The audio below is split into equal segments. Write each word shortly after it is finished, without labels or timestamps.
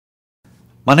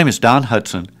My name is Don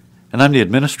Hutson, and I'm the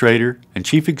Administrator and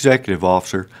Chief Executive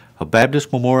Officer of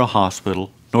Baptist Memorial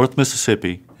Hospital, North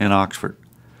Mississippi, in Oxford.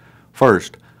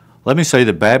 First, let me say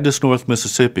that Baptist North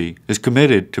Mississippi is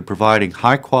committed to providing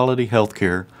high-quality health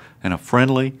care in a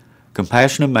friendly,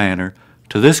 compassionate manner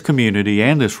to this community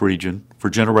and this region for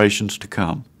generations to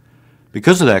come.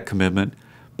 Because of that commitment,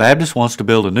 Baptist wants to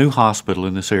build a new hospital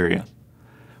in this area.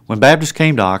 When Baptist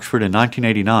came to Oxford in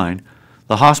 1989,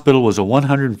 the hospital was a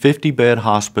 150-bed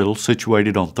hospital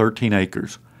situated on 13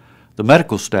 acres. The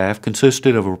medical staff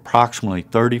consisted of approximately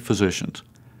 30 physicians.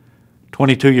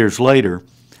 22 years later,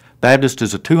 Baptist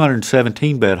is a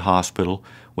 217-bed hospital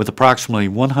with approximately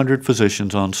 100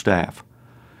 physicians on staff.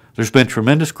 There's been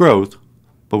tremendous growth,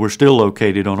 but we're still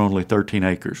located on only 13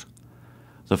 acres.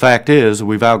 The fact is that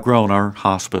we've outgrown our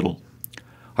hospital.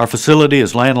 Our facility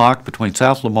is landlocked between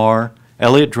South Lamar,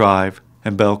 Elliott Drive,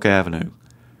 and Belk Avenue.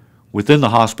 Within the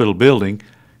hospital building,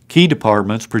 key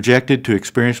departments projected to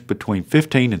experience between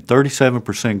 15 and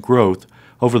 37% growth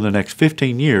over the next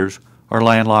 15 years are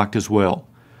landlocked as well.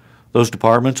 Those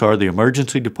departments are the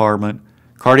emergency department,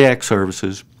 cardiac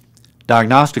services,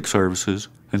 diagnostic services,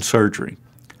 and surgery.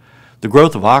 The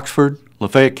growth of Oxford,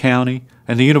 Lafayette County,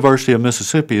 and the University of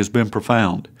Mississippi has been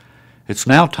profound. It's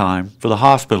now time for the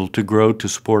hospital to grow to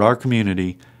support our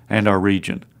community and our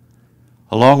region.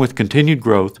 Along with continued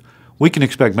growth, we can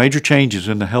expect major changes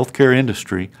in the healthcare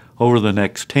industry over the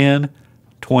next 10,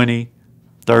 20,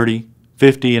 30,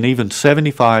 50, and even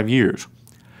 75 years.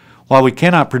 While we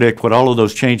cannot predict what all of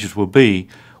those changes will be,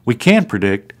 we can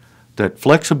predict that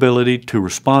flexibility to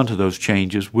respond to those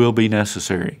changes will be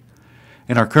necessary.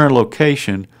 In our current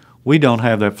location, we don't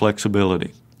have that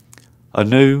flexibility. A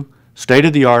new,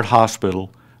 state-of-the-art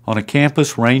hospital on a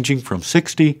campus ranging from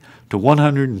 60 to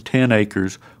 110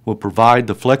 acres will provide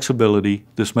the flexibility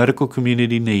this medical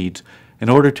community needs in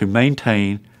order to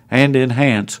maintain and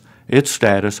enhance its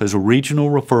status as a regional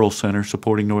referral center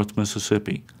supporting North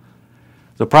Mississippi.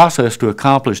 The process to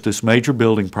accomplish this major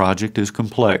building project is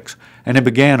complex, and it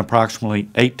began approximately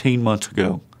 18 months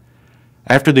ago.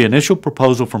 After the initial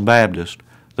proposal from Baptist,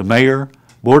 the mayor,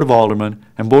 Board of Aldermen,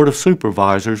 and Board of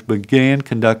Supervisors began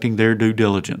conducting their due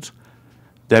diligence.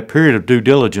 That period of due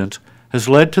diligence has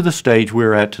led to the stage we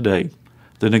are at today,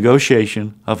 the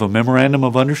negotiation of a memorandum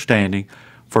of understanding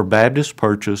for Baptist's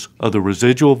purchase of the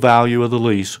residual value of the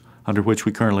lease under which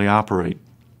we currently operate.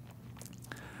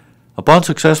 Upon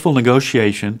successful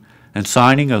negotiation and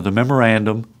signing of the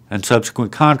memorandum and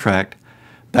subsequent contract,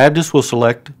 Baptist will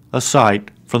select a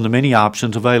site from the many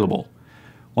options available.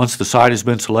 Once the site has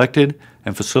been selected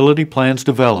and facility plans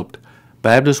developed,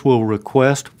 Baptist will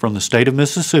request from the state of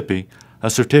Mississippi a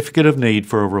certificate of need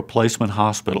for a replacement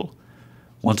hospital.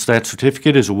 Once that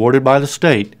certificate is awarded by the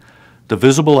state, the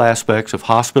visible aspects of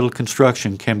hospital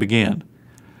construction can begin.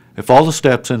 If all the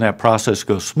steps in that process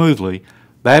go smoothly,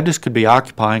 Baptist could be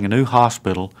occupying a new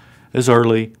hospital as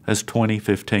early as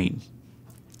 2015.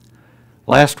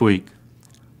 Last week,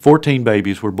 14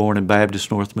 babies were born in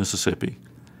Baptist, North Mississippi.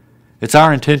 It's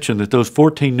our intention that those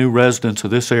 14 new residents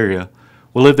of this area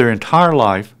will live their entire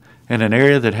life in an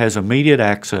area that has immediate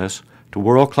access to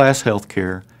world-class health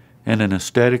care and an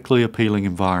aesthetically appealing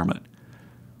environment.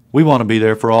 We want to be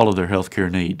there for all of their health care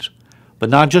needs, but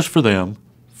not just for them,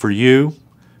 for you,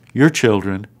 your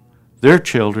children, their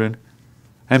children,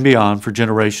 and beyond for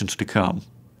generations to come.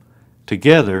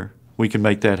 Together, we can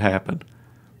make that happen.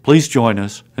 Please join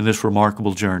us in this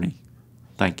remarkable journey.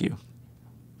 Thank you.